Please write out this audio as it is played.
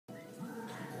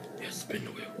gotta spin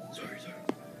the wheel. Sorry.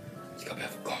 Just gotta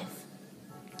have a cough.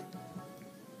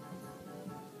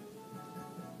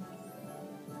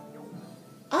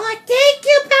 Oh, thank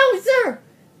you, Bowser!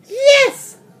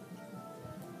 Yes!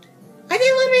 I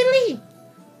didn't let me leave.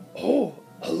 Oh,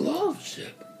 a love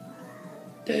ship.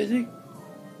 Daisy,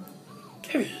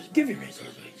 give me so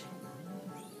sweet.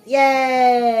 Yay!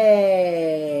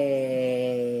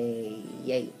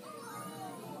 Yay.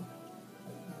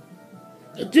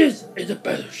 This is a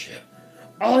better ship.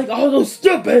 I like all those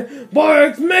stupid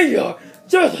Mario Media.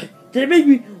 Seriously, they make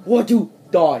me want to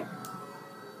die.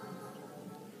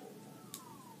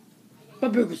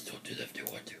 But people can still do that if they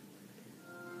want to.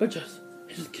 But it just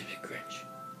gives me cringe.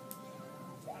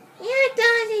 Yeah, it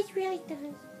does. It really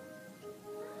does.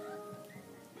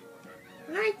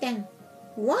 Alright then.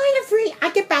 1 of 3, I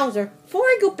get Bowser. 4,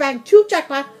 I go back. 2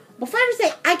 jackpot. But 5 and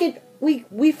 6, I get.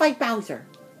 We fight Bowser.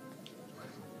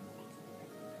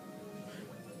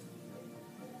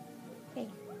 Hey,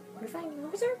 we're fighting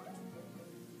Bowser?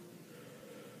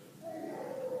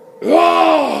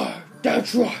 Ah,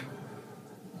 that's right.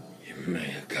 You may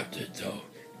have kept it though.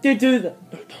 Do that.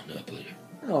 No, don't believe it.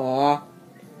 Aww.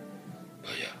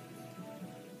 But yeah,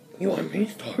 you want me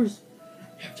stars?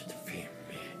 You have to defeat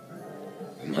me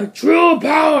with my true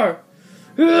power.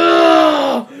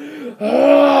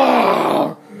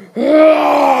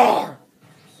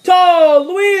 So,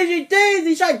 Luigi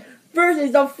Daisy Shine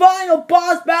versus the final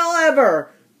boss battle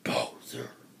ever. Bowser.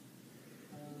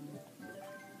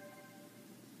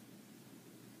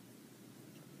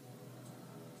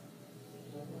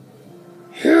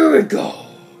 Here we go.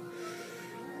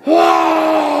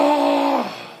 Hello,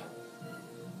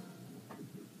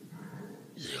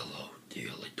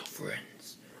 dear little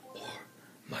friends, or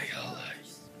my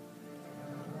allies.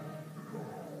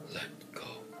 Let's go.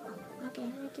 Okay,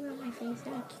 I'm gonna give it my face.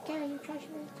 Get out, you trash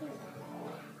me too.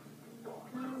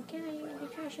 Get out, you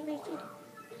trash me too.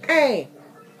 Hey!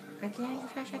 I get out, you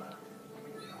trash me.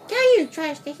 Get out, you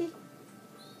trash, Daisy.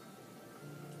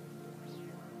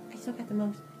 I still got the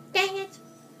most. Dang it!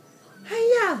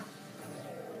 Hiya!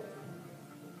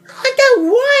 I got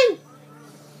 1!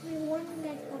 My 1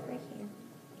 that's over here.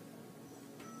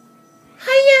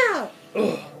 Hiya!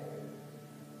 Ugh.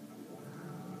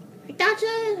 I got you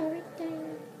right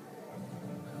there.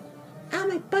 Ow,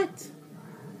 my butt!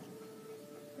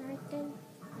 Right then.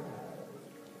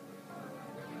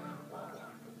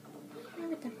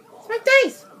 It's my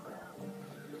dice!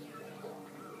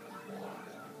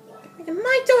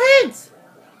 My 2 heads!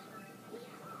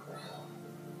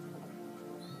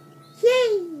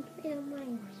 Yay! I don't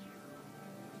mind.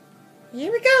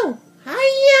 Here we go!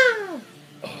 Hiya!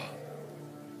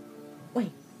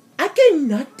 Wait, I get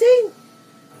nothing?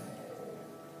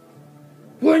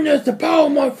 Witness the power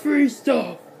of my free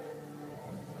stuff.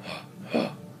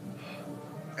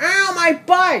 Ow, my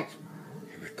butt!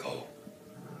 Here we go.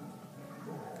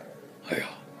 Hiya.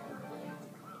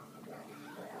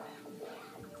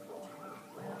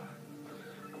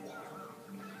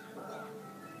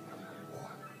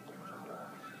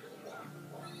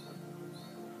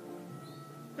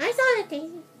 I saw it,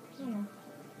 Daisy. Yeah.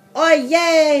 Oh,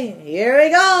 yay! Here we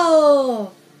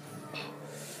go!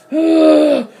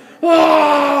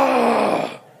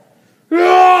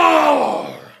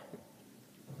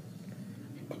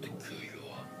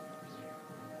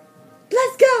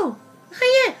 Let's go!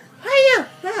 Hiya! Hiya!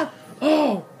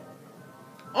 Oh!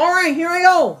 Alright, here we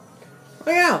go!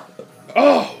 Hiya!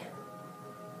 Oh!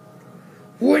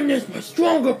 Witness my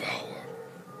stronger power!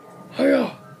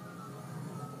 Hiya!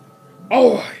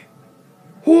 Alright!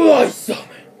 Who will I summon?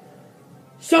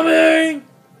 Summoning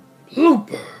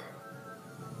Looper!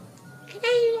 I know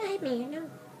you hit me, you know.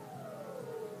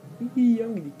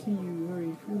 I'm gonna kill you,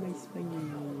 hurry, through my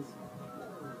spines.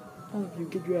 All of you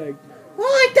get dragged. Oh,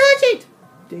 I touched it!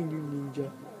 Dang you, ninja.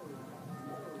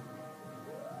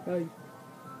 Bye.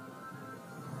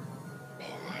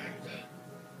 Alright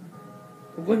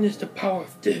then. Witness the power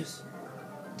of this.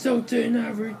 Tilting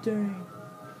everything.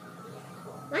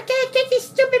 I can't get these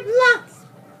stupid blocks!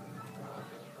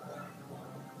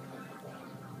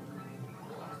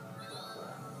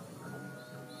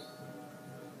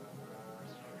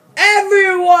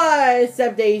 Everyone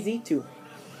except Daisy, 2.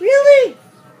 Really?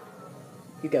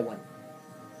 You get 1.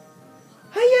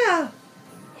 Hiya!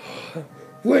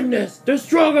 Witness the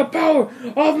stronger power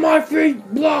of my 3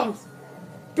 blocks.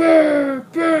 Burn,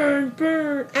 burn,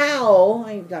 burn. Ow!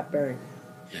 I got burned.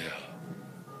 Yeah.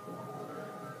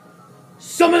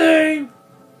 Summoning.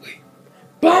 Wait.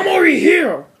 But I'm already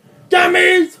here. That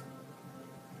means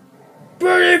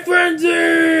burning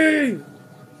frenzy.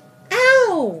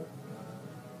 Ow!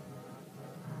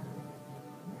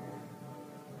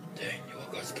 Dang, you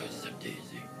Let's go some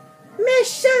Daisy.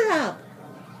 Miss, shut up!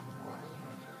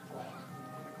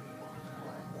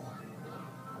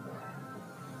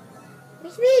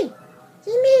 It's me! It's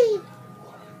me!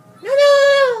 No,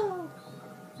 no!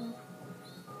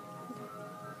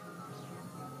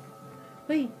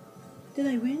 Wait, did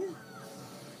I win?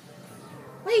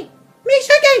 Wait, Miss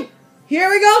again! Here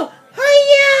we go!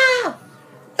 Hiya!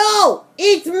 No,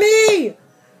 it's me!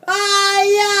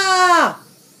 Hiya!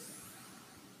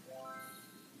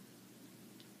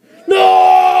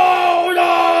 No!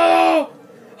 No!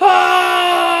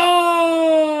 Ah!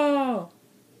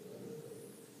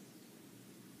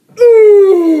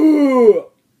 Ooh!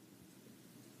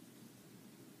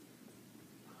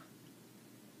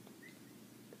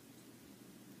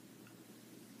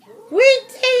 We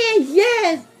did it!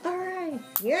 Yes! Alright!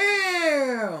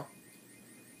 Yeah!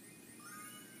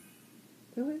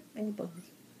 Wait, any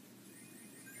buttons?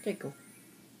 There you go.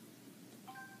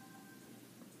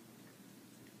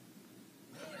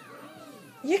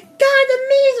 You got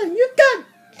amazing! You got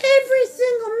every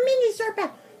single mini star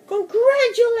pack!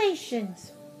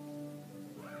 Congratulations!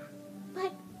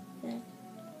 But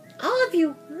all of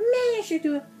you managed to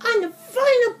do it on the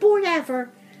final board ever.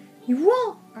 You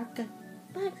all are good.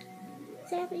 But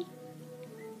sadly,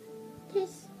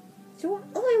 so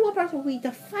only one person will be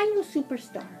the final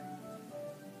superstar.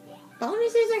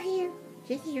 Bonuses are here.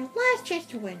 This is your last chance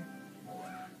to win.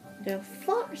 The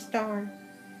 4-star,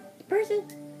 the person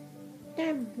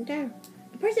that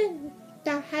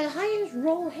had the highest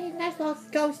roll hit net loss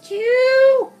goes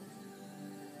to.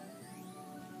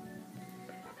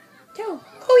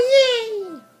 Oh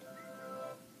yay!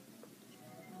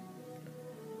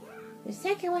 The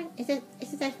second one is a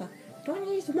dice box. The one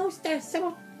that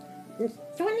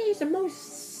is the most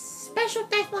special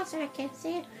dice box. I can't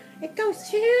say it. It goes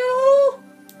to.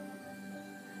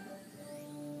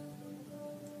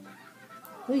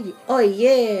 Oh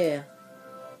yeah!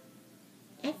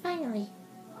 And finally,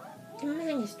 the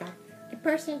minus star. The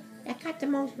person that got the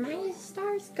most minus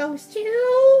stars goes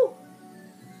to.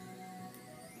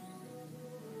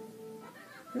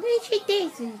 Richie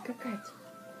Daisy. Congrats.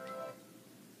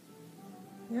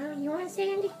 No, you want to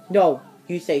say anything? No,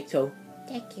 you say so.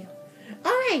 Thank you.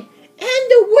 Alright, and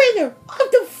the winner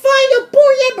of the final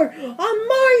board ever on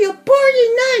Mario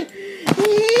Party 9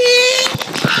 is...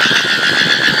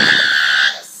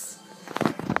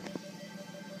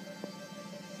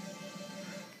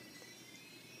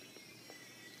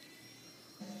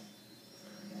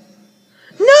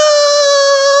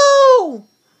 No!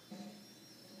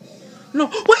 No,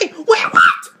 wait, what?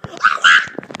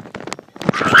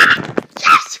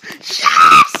 Yes!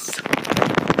 Yes!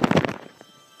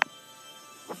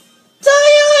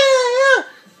 Diana!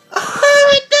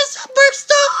 I'm the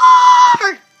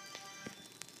superstar!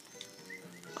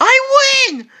 I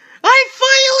win! I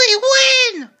finally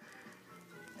win!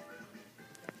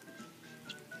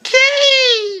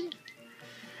 Yay!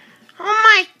 Oh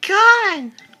my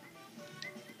god!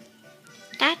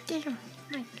 That didn't...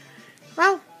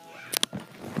 Well...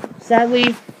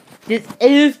 Sadly, this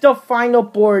is the final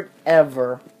board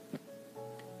ever.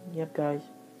 Yep, guys.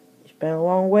 It's been a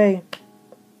long way.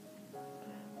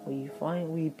 We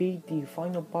beat the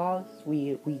final boss.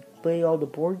 We play all the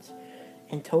boards.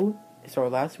 And Toad is our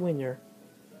last winner.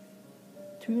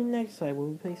 To the next side,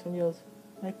 will we play something else?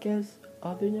 I guess,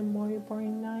 other than Mario Party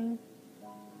 9?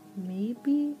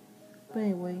 Maybe? But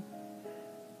anyway.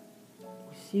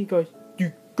 We'll see you guys.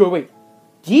 Wait.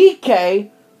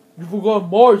 DK? You forgot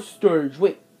my stage.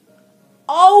 Wait.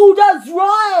 Oh, that's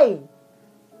right!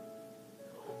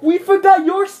 We forgot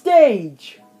your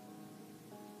stage!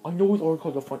 I know it's all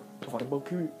called the fun, but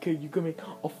can you can make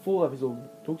a full episode?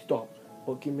 Don't stop.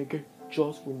 But can you make it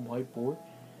just for my board?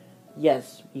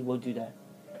 Yes, we will do that.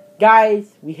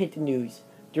 Guys, we hit the news.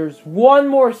 There's one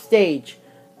more stage.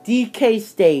 DK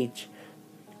stage.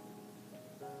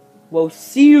 We'll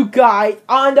see you guys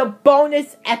on the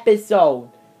bonus episode.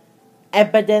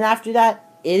 But then after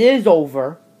that, it is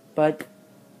over. But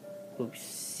we'll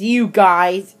see you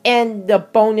guys in the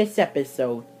bonus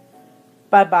episode.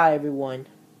 Bye-bye, everyone.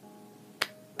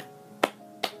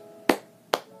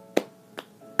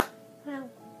 Well,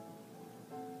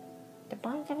 the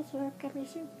bonus episode will come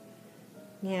soon.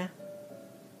 Yeah.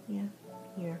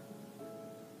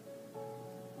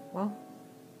 Well,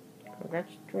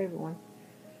 congrats to everyone.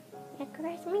 Yeah,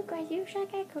 congrats to me, guys. You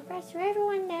should get congrats to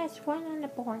everyone that's won on the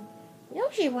board.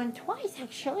 Yoshi won twice,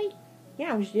 actually.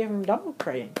 Yeah, we should give him double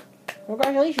credit.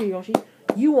 Congratulations, Yoshi.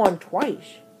 You won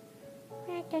twice.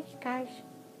 Yeah, thanks, guys.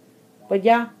 But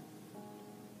yeah,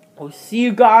 we'll see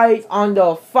you guys on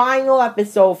the final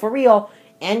episode for real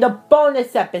and the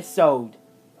bonus episode.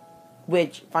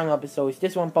 which final episode is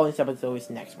this one, bonus episode is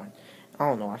next one. I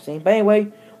don't know what I'm saying, but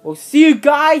anyway, we'll see you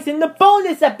guys in the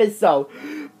bonus episode.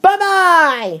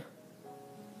 Bye-bye!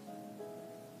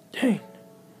 Dang,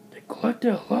 they got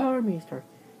the alarm. Mister.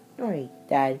 Alright,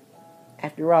 Dad.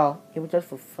 After all, it was just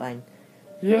for fun.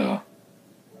 Yeah.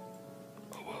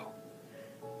 Oh well.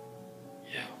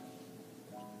 Yeah.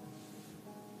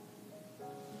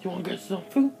 You wanna get some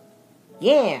food?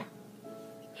 Yeah.